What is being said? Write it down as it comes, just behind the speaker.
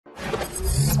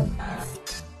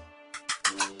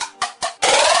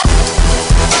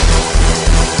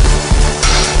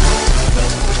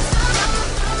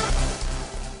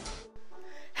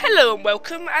Hello and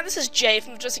welcome, and this is Jay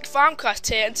from Jurassic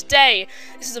Farmcast here, and today,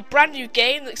 this is a brand new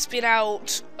game that's been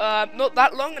out not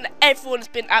that long, and everyone's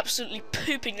been absolutely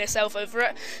pooping themselves over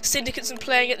it. Syndicate's been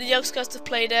playing it, the youngsters have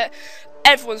played it,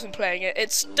 everyone's been playing it.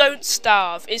 It's Don't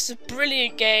Starve. It's a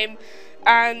brilliant game,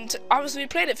 and I was going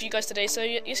to be playing it for you guys today, so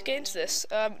let's get into this.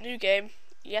 New game.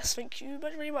 Yes, thank you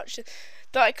very much.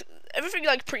 Like, everything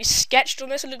like pretty sketched on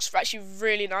this. It looks actually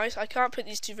really nice. I can't put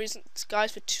these two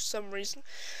guys for some reason.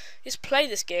 Let's play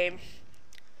this game.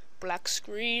 Black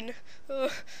screen. Ready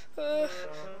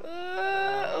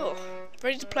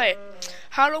to play.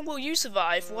 How long will you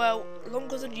survive? Well,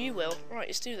 longer than you will. Right,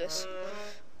 let's do this.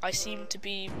 I seem to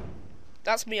be.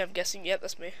 That's me, I'm guessing. Yep,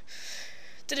 that's me.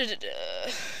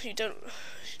 You don't.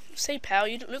 Say, pal,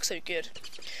 you don't look so good.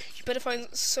 You better find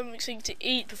something to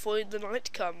eat before the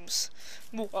night comes.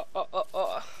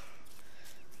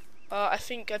 I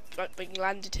think I've been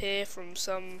landed here from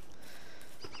some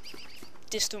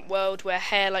distant world where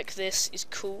hair like this is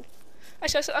cool.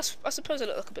 Actually, I suppose I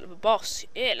look like a bit of a boss.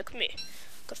 Yeah, look at me.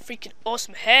 Got freaking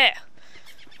awesome hair.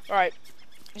 Alright,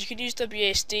 you can use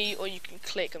WASD or you can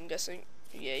click, I'm guessing.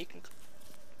 Yeah, you can.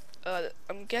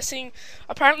 I'm guessing,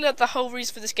 apparently the whole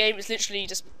reason for this game is literally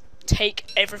just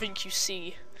take everything you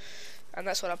see. And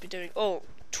that's what I'll be doing. Oh,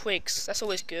 twigs. That's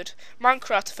always good.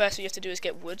 Minecraft, the first thing you have to do is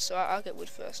get wood, so I'll get wood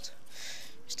first.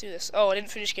 Let's do this. Oh, I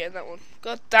didn't finish getting that one.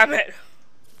 God damn it.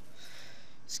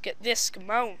 Let's get this. Come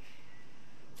on.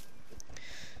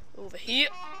 Over here.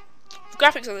 The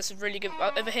graphics on this is really good.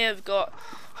 Over here we've got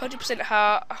 100%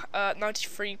 heart,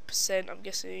 93%, I'm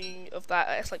guessing, of that.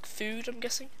 That's like food, I'm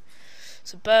guessing.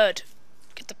 It's a bird.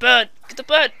 Get the bird. Get the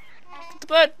bird. Get the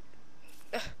bird.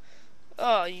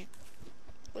 Oh, you.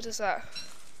 What is that?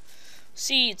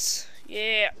 Seeds.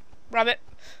 Yeah. Rabbit.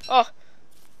 Oh.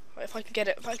 Right, if I can get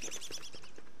it. If I can.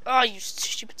 Oh, you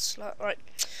stupid slut. Alright.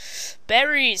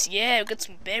 Berries. Yeah, we've got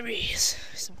some berries.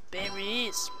 Some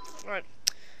berries. Right.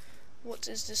 What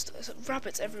is this?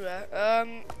 Rabbits everywhere.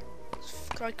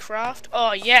 Can I craft?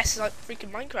 Oh, yes. It's like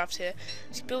freaking Minecraft here.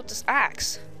 Let's build this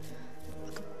axe.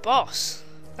 Like a boss.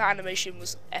 That animation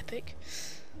was epic.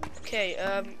 Okay,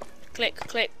 click,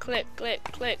 click, click, click,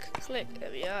 click, click.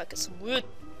 There we are. Get some wood.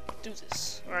 Do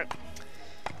this. Alright.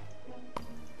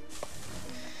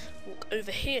 Walk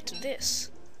over here to this.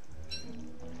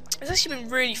 It's actually been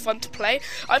really fun to play.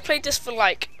 I played this for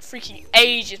like freaking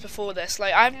ages before this.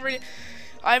 Like I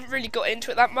haven't really got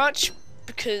into it that much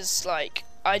because like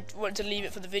I wanted to leave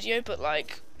it for the video, but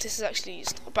like this is actually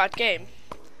not a bad game.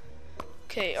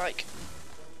 Okay, like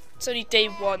it's only day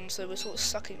 1, so we're sort of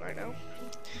sucking right now.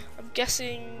 I'm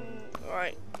guessing.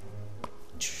 Alright.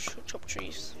 Chop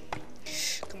trees.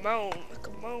 Come on,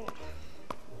 come on.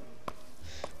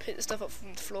 Pick the stuff up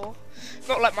from the floor.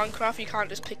 Not like Minecraft, you can't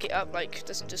just pick it up, like, it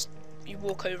doesn't just, you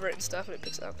walk over it and stuff and it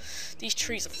picks it up. These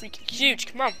trees are freaking huge,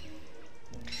 come on.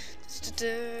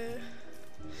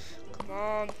 Come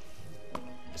on.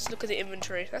 Let's look at the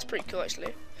inventory, that's pretty cool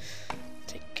actually.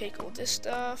 Take all this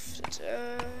stuff.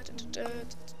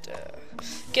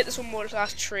 Get this one more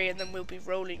last tree and then we'll be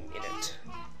rolling in it.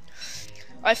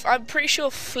 I'm pretty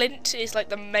sure flint is like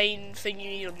the main thing you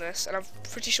need on this, and I'm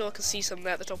pretty sure I can see some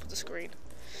there at the top of the screen.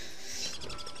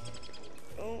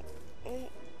 Oh.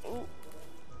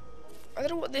 I don't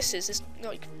know what this is, this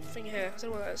like thing here. I don't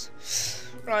know what that is.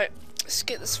 Right, let's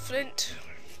get this flint.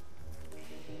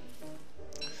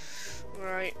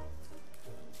 Right.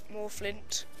 More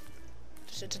flint.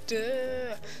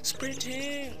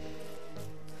 Sprinting!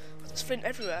 There's flint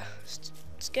everywhere.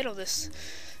 Let's get all this.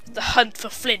 The hunt for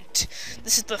flint.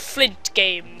 This is the Flint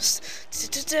games.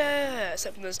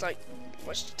 Except when there's like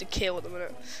much to kill at the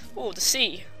minute. Oh, the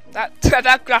sea. That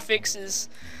graphics is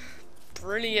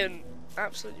brilliant.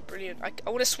 Absolutely brilliant. I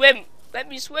want to swim. Let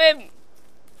me swim.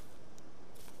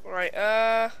 Alright,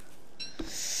 oh,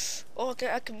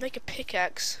 okay, I can make a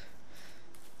pickaxe.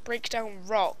 Break down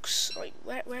rocks. Like,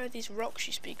 where are these rocks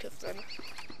you speak of then?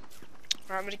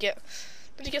 Alright, I'm gonna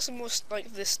get some more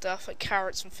like this stuff, like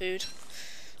carrots and food.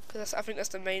 Because I think that's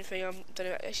the main thing I'm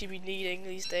gonna actually be needing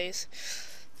these days.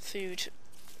 Food.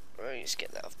 Right, let's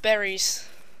get that off. Berries.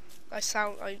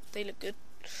 They look good.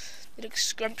 They look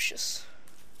scrumptious.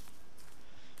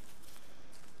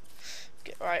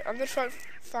 Okay, right, I'm gonna try and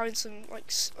find some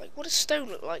like what does stone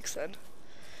look like then?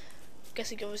 I'm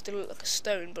guessing it always didn't look like a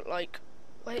stone, but like,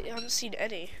 wait, I haven't seen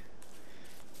any.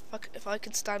 If I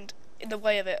can stand in the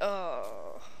way of it,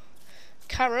 oh,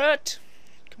 carrot!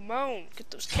 Come on,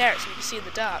 get those carrots so we can see in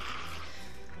the dark.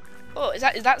 Oh, is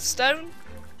that stone?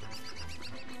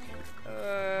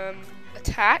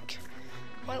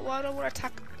 I don't want to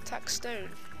attack stone.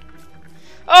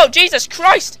 Oh, Jesus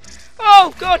Christ!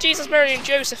 Oh, God, Jesus, Mary, and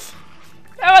Joseph.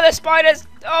 Oh, there's spiders!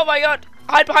 Oh, my God.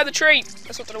 Hide behind the tree.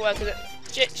 That's not going to work, is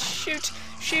it? Shoot.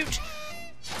 Shoot.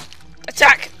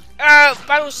 Attack.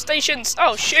 Battle stations.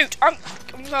 Oh, shoot.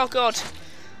 Oh, God.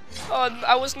 Oh,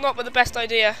 that was not the best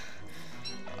idea.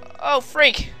 Oh,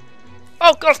 freak.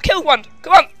 Oh, God, I've killed one.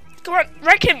 Come on. Come on.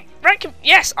 Wreck him. Wreck him.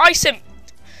 Yes, ice him.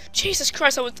 Jesus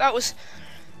Christ, that was...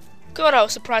 God, I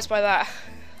was surprised by that.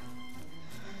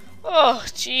 Oh,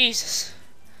 Jesus.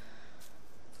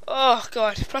 Oh,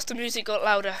 God. Plus the music got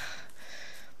louder.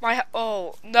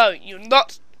 Oh, no, you're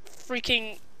not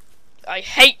freaking... I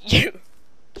hate you.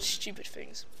 Stupid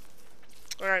things.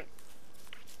 Alright.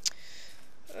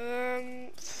 I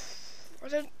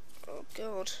don't... Oh,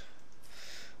 God.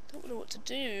 I don't know what to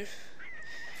do.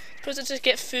 Suppose I just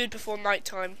get food before night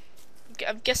time.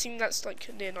 I'm guessing that's like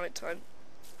near night time.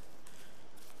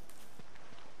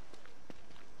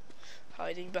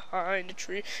 Hiding behind a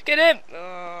tree. Get him!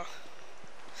 Oh.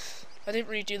 I didn't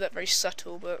really do that very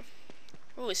subtle, but...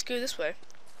 Oh, let's go this way.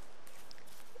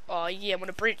 Oh, yeah, I'm on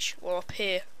a bridge. Well, up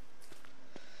here.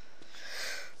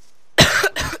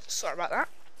 Sorry about that.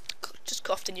 Just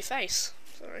coughed in your face.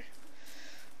 Sorry.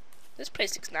 This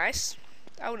place looks nice.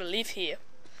 I want to live here.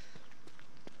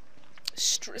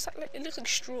 Is that it looks like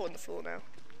straw on the floor now.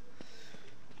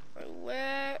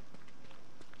 Right,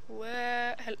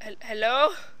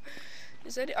 hello?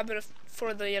 Is that it? I'm gonna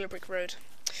follow the yellow brick road.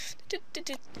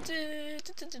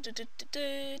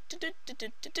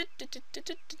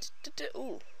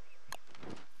 Ooh.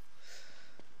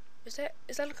 Is that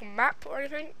like a map or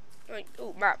anything? Like,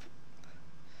 oh, map.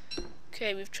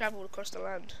 Okay, we've travelled across the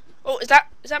land. Oh, is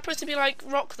that supposed to be like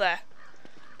rock there?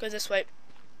 Go this way.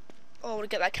 Oh, I want to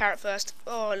get that carrot first.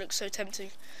 Oh, it looks so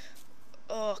tempting.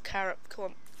 Oh, carrot, come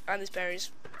on. And these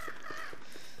berries.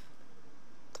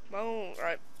 Come on,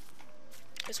 right.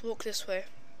 Let's walk this way.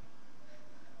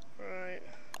 Right.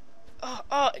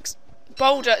 It's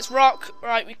boulder, it's rock.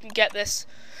 Right, we can get this.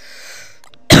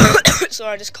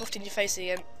 Sorry, I just coughed in your face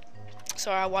again.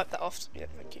 Sorry, I wiped that off. Yeah,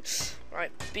 thank you.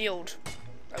 Right, build.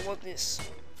 I want this.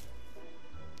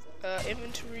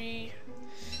 Inventory.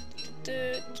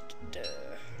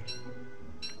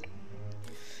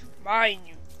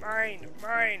 Mine.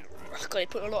 Oh, God, I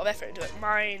put a lot of effort into it.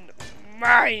 Mine.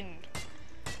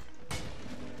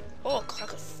 Oh, God, I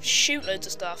could shoot loads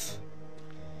of stuff.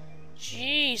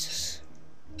 Jesus.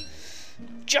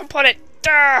 Jump on it.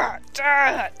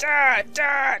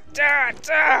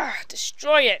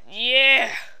 Destroy it.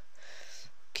 Yeah.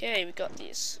 Okay, we got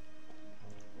this.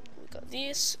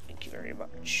 Thank you very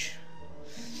much.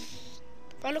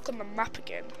 If I look on the map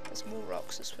again, there's more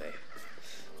rocks this way.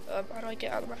 How do I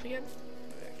get out of the map again?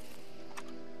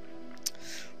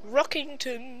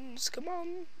 Rockingtons, come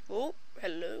on. Oh,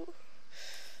 hello.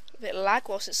 A bit of lag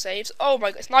whilst it saves. Oh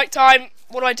my God, it's night time.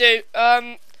 What do I do?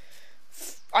 I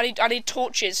need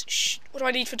torches. Shh. What do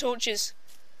I need for torches?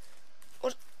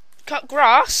 What? Cut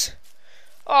grass?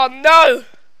 Oh no!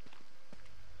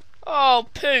 Oh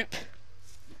poop!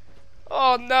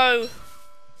 Oh no!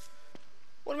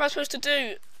 What am I supposed to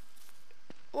do?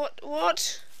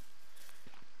 What?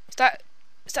 Is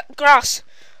that grass?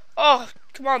 Oh,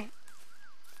 come on!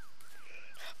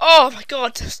 Oh my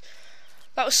God!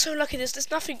 That was so lucky.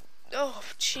 There's nothing. Oh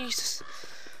Jesus!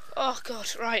 Oh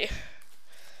God! Right.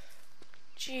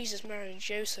 Jesus, Mary and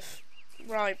Joseph.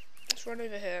 Right, let's run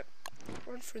over here.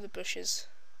 Run through the bushes.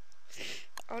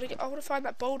 I want to find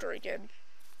that boulder again.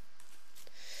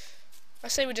 I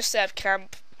say we just set up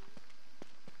camp.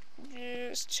 Yeah,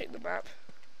 let's check the map.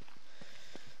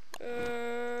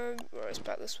 Right, it's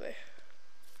back this way.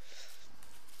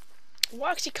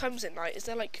 What actually comes at night? Is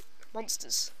there like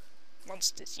monsters?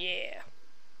 Monsters, yeah.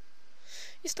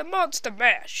 It's the Monster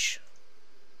Mash.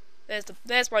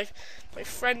 There's my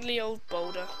friendly old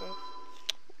boulder. Oh,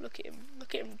 look at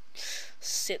him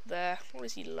sit there. What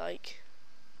is he like?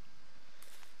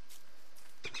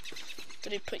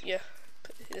 Did he put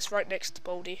this right next to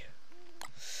Baldy?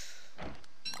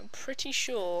 I'm pretty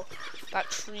sure that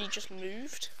tree just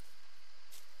moved.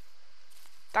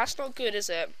 That's not good, is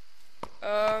it?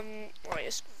 Right,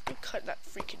 let's go cut that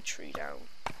freaking tree down.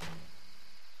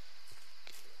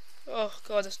 Oh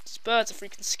God, these birds are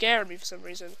freaking scaring me for some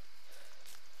reason.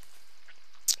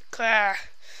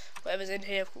 Whatever's in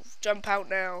here, jump out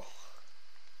now.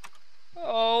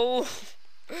 Oh,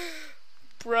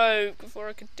 broke before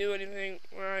I could do anything.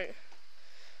 Right.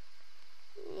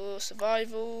 Oh,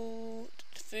 survival,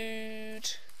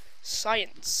 food,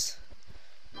 science.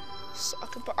 So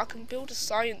I can build a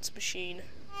science machine.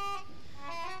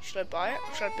 Should I buy it?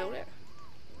 Or should I build it?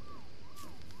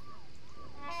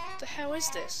 What the hell? hell is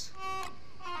this?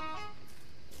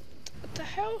 What the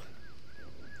hell?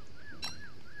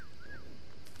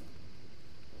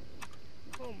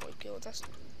 Oh my god, that's...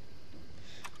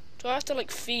 Do I have to like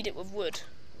feed it with wood?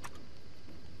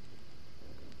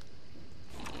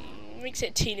 Makes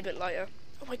it a teeny bit lighter.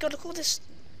 Oh my god, look at all this.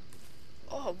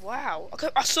 Oh wow. Okay,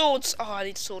 swords. Oh, I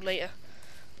need a sword later.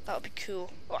 That would be cool.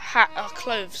 Oh, hat. Oh,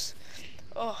 clothes.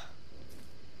 Oh.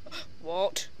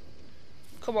 What?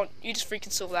 Come on, you just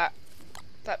freaking saw that.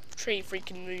 That tree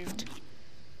freaking moved.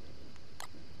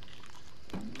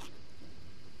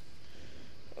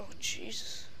 Oh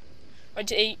Jesus. I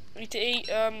need to eat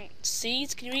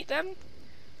seeds. Can you eat them?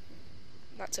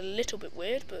 That's a little bit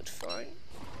weird, but fine.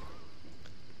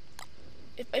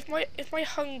 If my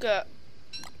hunger,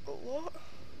 what?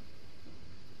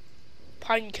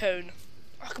 Pine cone.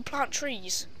 I can plant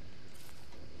trees.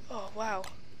 Oh wow.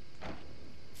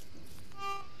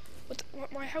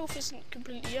 My health isn't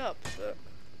completely up, but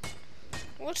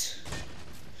what?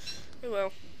 Oh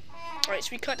well. Alright, so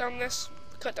we cut down this.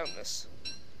 Cut down this.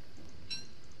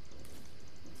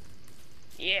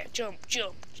 Yeah, jump,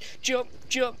 jump, jump,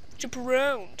 jump, jump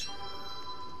around.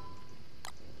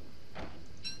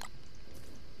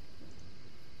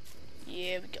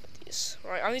 Yeah, we got this.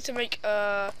 Right, I need to make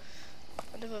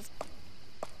another.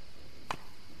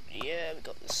 Yeah, we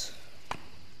got this.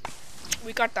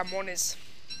 We got the monies.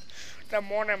 The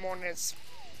monies.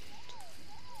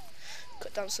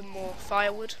 Cut down some more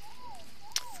firewood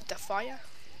for the fire.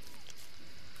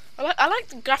 I like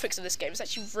the graphics of this game. It's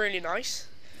actually really nice.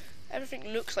 Everything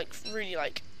looks like really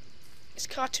like it's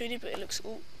cartoony, but it looks.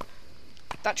 Oh,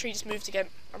 that tree just moved again.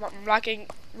 I'm lagging.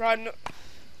 Run.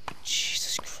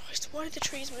 Jesus Christ! Why did the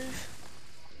trees move?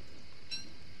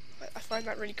 I find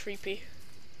that really creepy.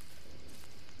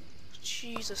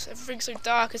 Jesus, everything's so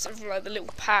dark. It's everything like the little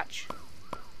patch.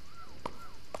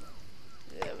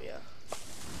 There we are.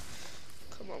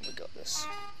 Come on, we got this.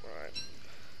 Right.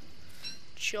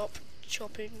 Chop,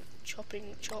 chopping,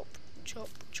 chopping, chop, chop,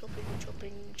 chopping,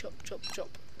 chopping, chop, chop,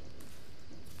 chop.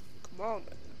 Come on.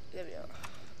 There we are.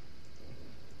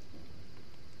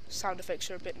 Sound effects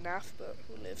are a bit naff, but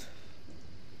we'll live.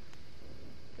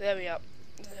 There we are.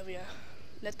 There we are.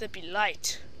 Let there be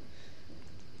light.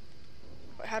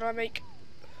 Right, how do I make...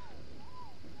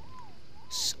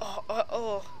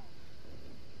 oh.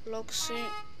 Log suit.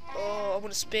 Oh, I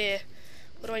want a spear.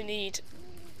 What do I need?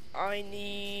 I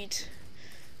need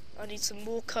some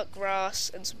more cut grass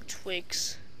and some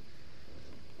twigs.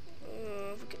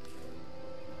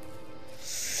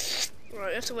 Right,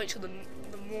 we have to wait till the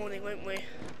morning, won't we?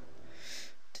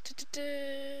 What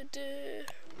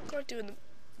can I do in the...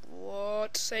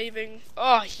 What? Saving?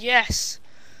 Oh, yes!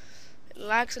 It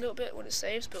lags a little bit when it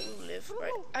saves, but we'll live.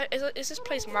 Right. Is this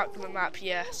place marked on the map?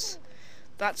 Yes.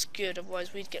 That's good,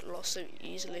 otherwise we'd get lost so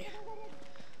easily.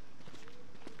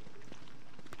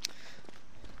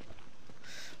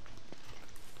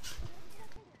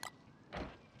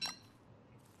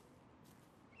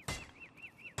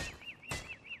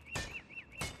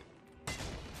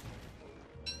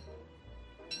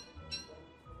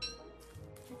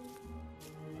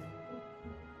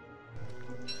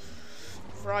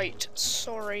 Right,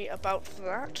 sorry about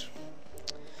that.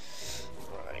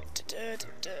 Right,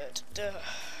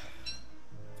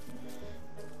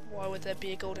 Why would there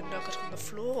be a golden nugget on the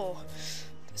floor?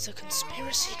 There's a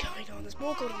conspiracy going on. There's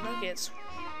more golden nuggets.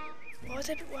 Why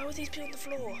would these be on the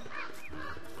floor?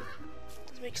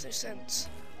 This makes no sense.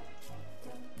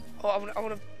 Oh, I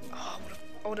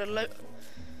wanna load.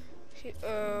 It's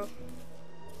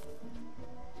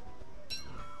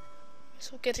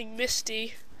all getting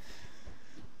misty.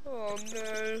 Oh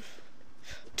no.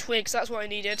 Twigs, that's what I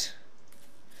needed.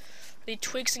 I need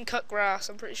twigs and cut grass,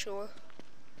 I'm pretty sure.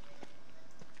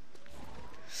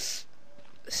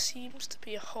 There seems to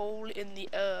be a hole in the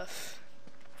earth.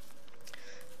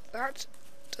 That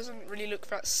doesn't really look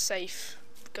that safe,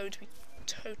 I'm going to be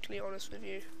totally honest with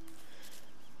you.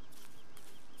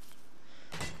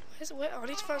 Where? I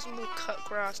need to find some more cut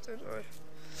grass, don't I?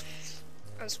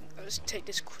 I'll just take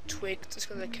this twig just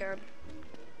because I can.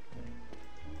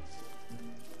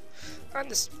 And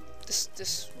this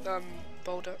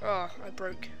boulder. Ah, oh, I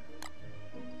broke.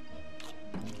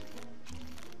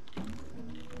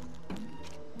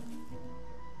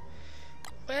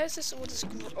 Where's this? What is?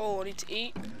 Oh, I need to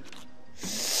eat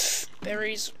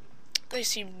berries. They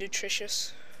seem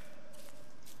nutritious.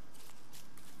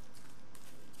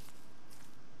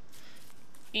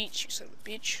 Eat, you son of a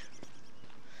bitch.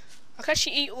 I can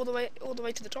actually eat all the way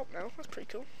to the top now. That's pretty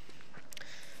cool.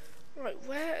 Right,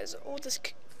 where is all this?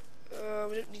 We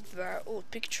don't need that. Oh,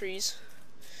 big trees.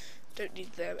 Don't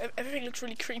need them. Everything looks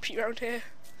really creepy around here.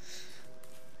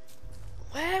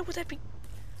 Where would there be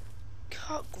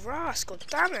cut grass? God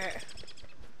damn it.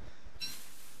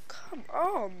 Come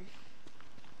on.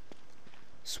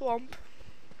 Swamp.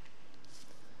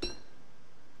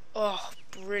 Oh,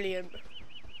 brilliant.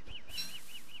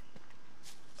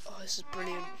 Oh, this is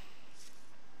brilliant.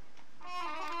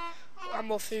 And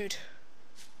more food.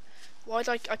 Why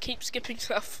do I keep skipping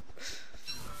stuff?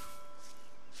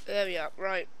 There we are,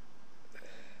 right.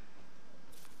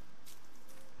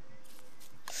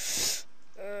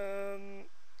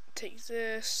 Take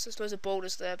this. There's loads of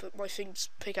boulders there, but my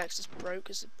pickaxe is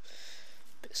broke. It's a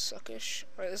bit suckish.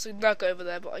 Right, there's a nugget over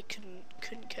there, but I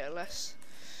couldn't care less.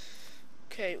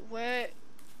 Okay, where?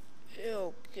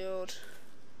 Oh god.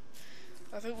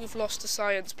 I think we've lost the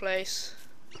science place.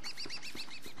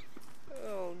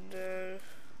 Oh no.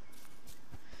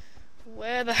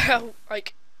 Where the hell?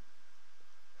 Like,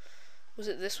 was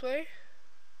it this way?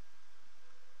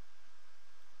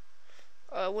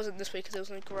 It wasn't this way because there was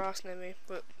no grass near me,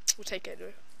 but we'll take it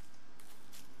anyway.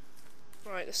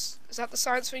 Right, is that the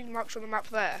science thing marked on the map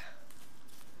there?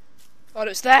 Oh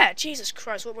no, it's there! Jesus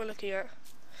Christ, what am I looking at?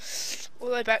 All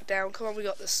the way back down, come on, we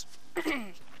got this.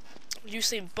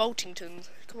 Usain Boltington,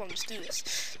 come on, let's do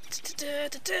this.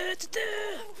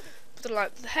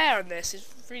 But the hair on this is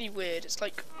really weird, it's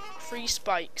like 3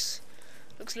 spikes.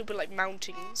 Looks a little bit like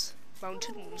mountains.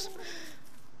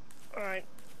 Alright.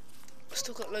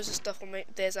 Still got loads of stuff on me.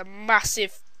 There's a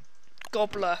massive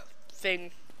gobbler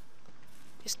thing.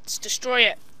 Just destroy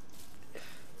it.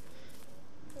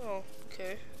 Oh,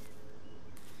 okay.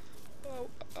 Oh,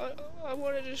 I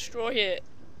want to destroy it.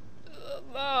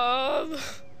 Mom!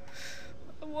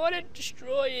 I want to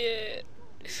destroy it.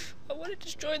 I want to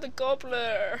destroy the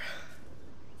gobbler.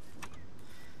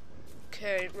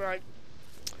 Okay, right.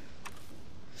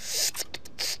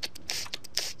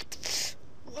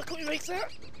 Why can't we make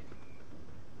that?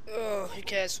 Oh, who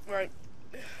cares? Right.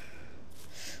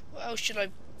 What else should I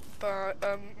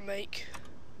make?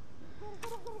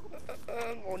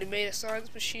 Only made a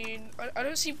science machine. I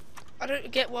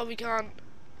don't get why we can't.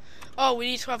 Oh, we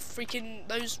need to have freaking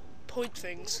those point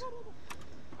things.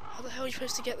 How the hell are you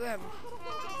supposed to get them?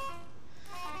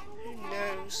 Who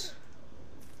knows?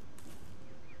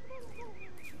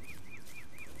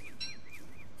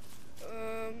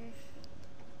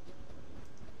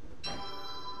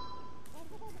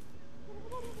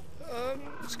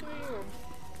 What's going on?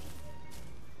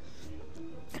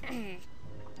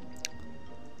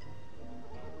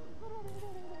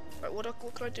 Right,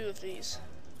 what can I do with these?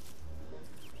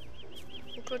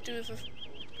 What can I do with